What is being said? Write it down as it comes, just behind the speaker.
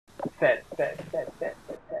Fed.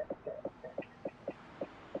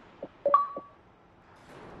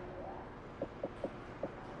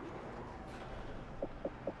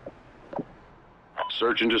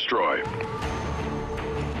 Search and destroy.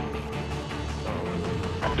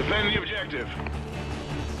 Defend the objective.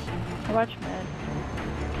 I watch mid.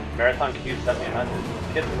 Marathon Q sent me a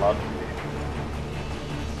message. Kids love me.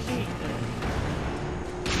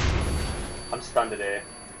 I'm stunned today.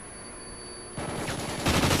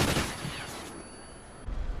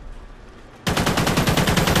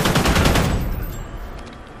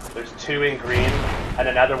 There's two in green, and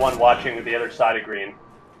another one watching the other side of green.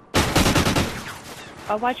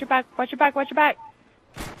 Oh, watch your back, watch your back, watch your back.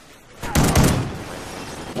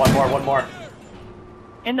 One more.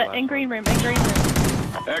 In green room, in green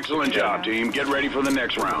room. Excellent job, team. Get ready for the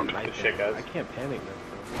next round. Good shit, guys. I can't panic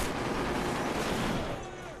this.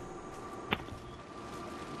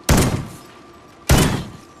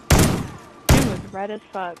 Dude was red as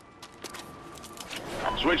fuck.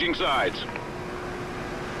 Switching sides.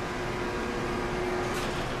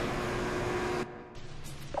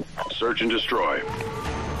 Search and destroy.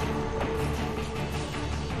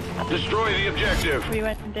 Destroy the objective. What do you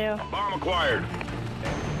want to do? Bomb acquired.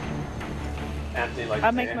 Anthony likes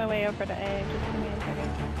I'll make A. my way over to A. Just give me a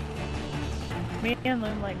second. Me and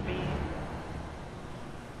Loon like B.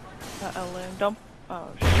 Uh-oh, Loon. Don't. Oh,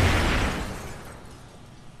 shit.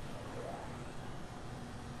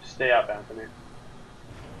 Stay up, Anthony.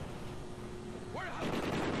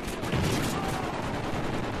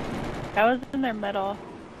 That was in their middle.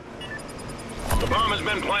 The bomb has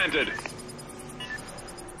been planted.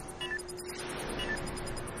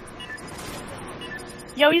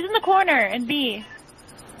 Yo, he's in the corner in B.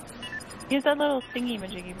 He's that little thingy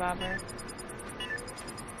majiggy bobber.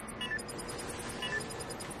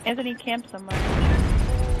 Anthony camp somewhere.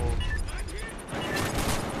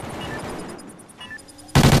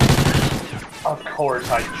 Of course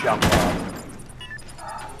I jump up.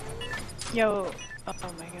 Yo. Oh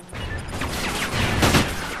my goodness.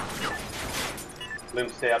 Loom,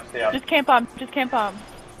 stay up. Just camp on. Just camp on.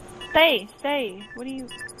 Stay. What do you...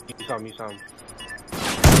 You saw him.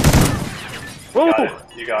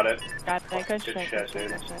 You got it. Got it. Good Good shit. shit, Good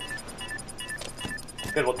dude. shit.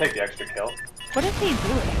 Good, we'll take the extra kill. What is he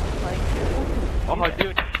doing? Like, Oh,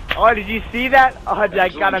 dude. Oh, did you see that? Oh, I got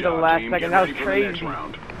Excellent on the job, last team. second. Get That was ready for the next crazy.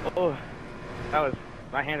 round. Oh, that was...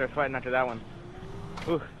 My hands were sweating after that one.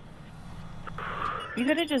 Ooh. you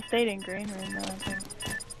could have just stayed in green room though, I think.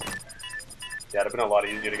 Yeah, it'd have been a lot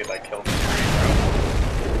easier to get that kill.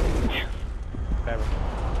 Whatever.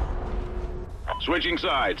 Switching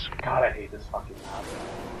sides. God, I hate this fucking map.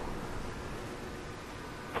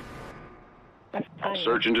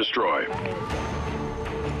 Search and destroy.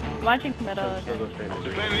 Watching middle.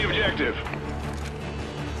 Defend the objective.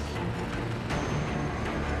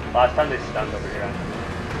 Last time they stunned over here.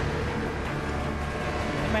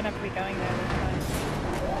 You might have to be going there this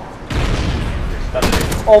They stunned me.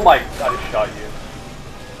 Oh my god, I shot you.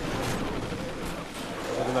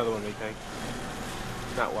 There's another one we take.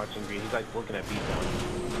 He's not watching green. He's like working at B down.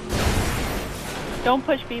 time. Don't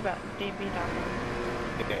push B down.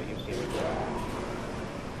 Yeah, you see it.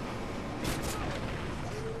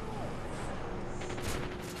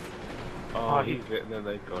 Oh, he's in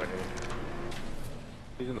the corner.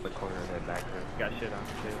 He's in the corner in that back room. Got shit on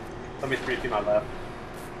too. Let me 3P my left.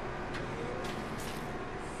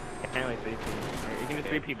 Anyway, 3P. You can just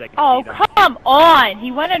 3P like Oh, B down. come on!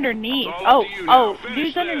 He went underneath. It's Oh, all up to you now. oh, Finish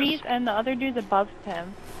dude's this. underneath and the other dude's above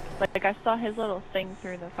him. Like I saw his little thing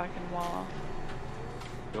through the fucking wall.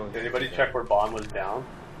 Did anybody check where Bond was down?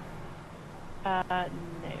 No.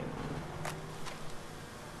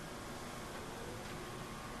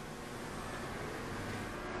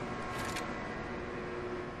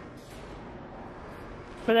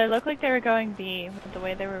 But they looked like they were going B with the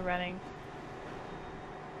way they were running.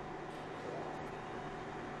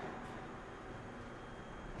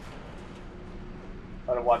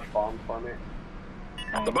 Try to watch bomb for me.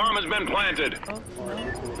 The bomb has been planted. Oh, Or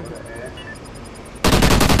no.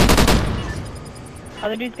 A.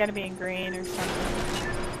 Other dude's gotta be in green or something.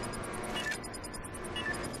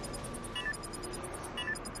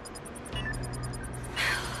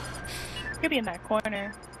 Could be in that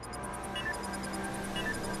corner.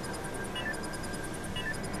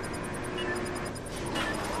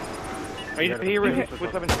 Are you here?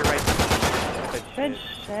 What's up into your right? Good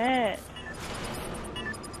shit.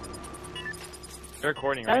 They're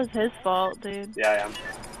recording, That right? was his fault, dude. Yeah, I am.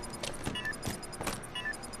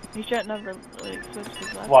 He shouldn't have like switched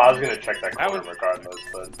his left. Well, I was gonna check that That corner was- regardless,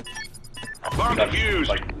 but Bomb That's defused.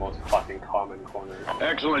 like the most fucking common corner.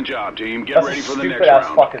 Excellent job, team. Get That's ready a for the stupid next ass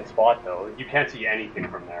round. fucking spot though. You can't see anything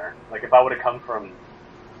from there. Like if I would have come from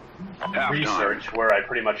Half research time. where I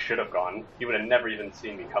pretty much should have gone, you would have never even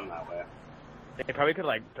seen me come that way. They probably could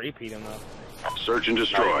like 3-peat him though. Search and No, you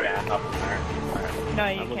destroy. can't, not from there. No,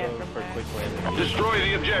 you I'm gonna can't go from for a there. quick wave. Destroy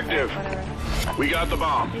the objective. Whatever. We got the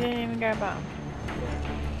bomb. You didn't even grab bomb.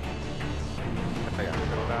 I got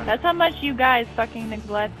it. That's how much you guys fucking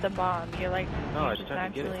neglect the bomb. You're like, No, I you just just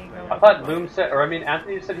had to get it, naturally man. go. I thought Loom said, or I mean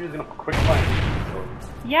Anthony said he was gonna quick plant.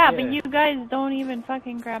 Yeah, but Yeah. you guys don't even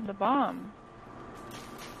fucking grab the bomb.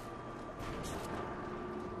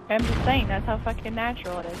 I'm just saying, that's how fucking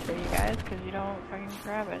natural it is for you guys, because you don't fucking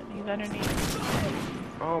grab it. He's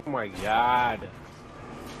underneath. Oh my god.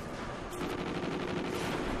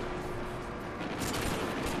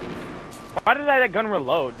 Why did that gun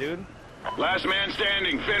reload, dude? Last man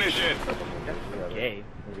standing. Finish it. Gay.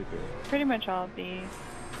 Pretty much all B.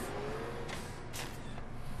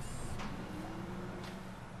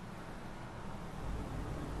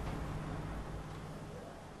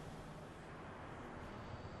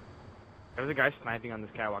 There was a guy sniping on this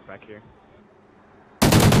catwalk back here.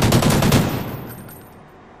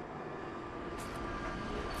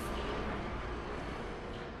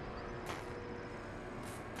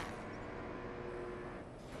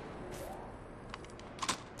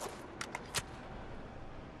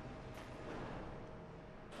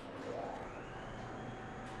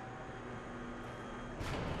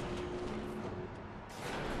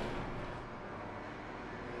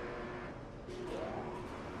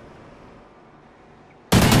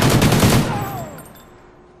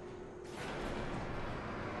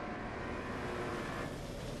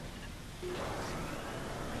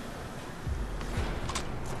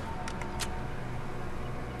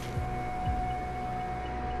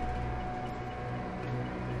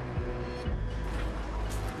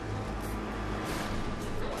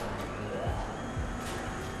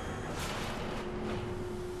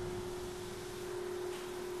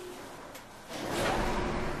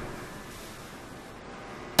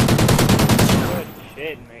 Good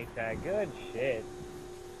shit, Maytag. Good shit.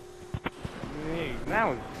 That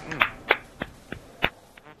was.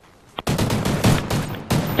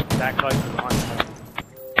 That clutch was on point.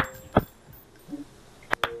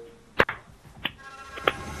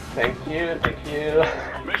 Thank you, thank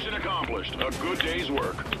you. Mission accomplished. A good day's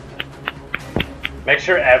work. Make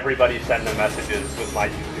sure everybody send the messages with my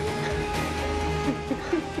YouTube.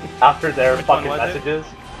 After their Which one fucking was it? messages,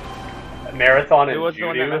 Marathon and Who was the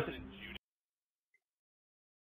one that Judo. messaged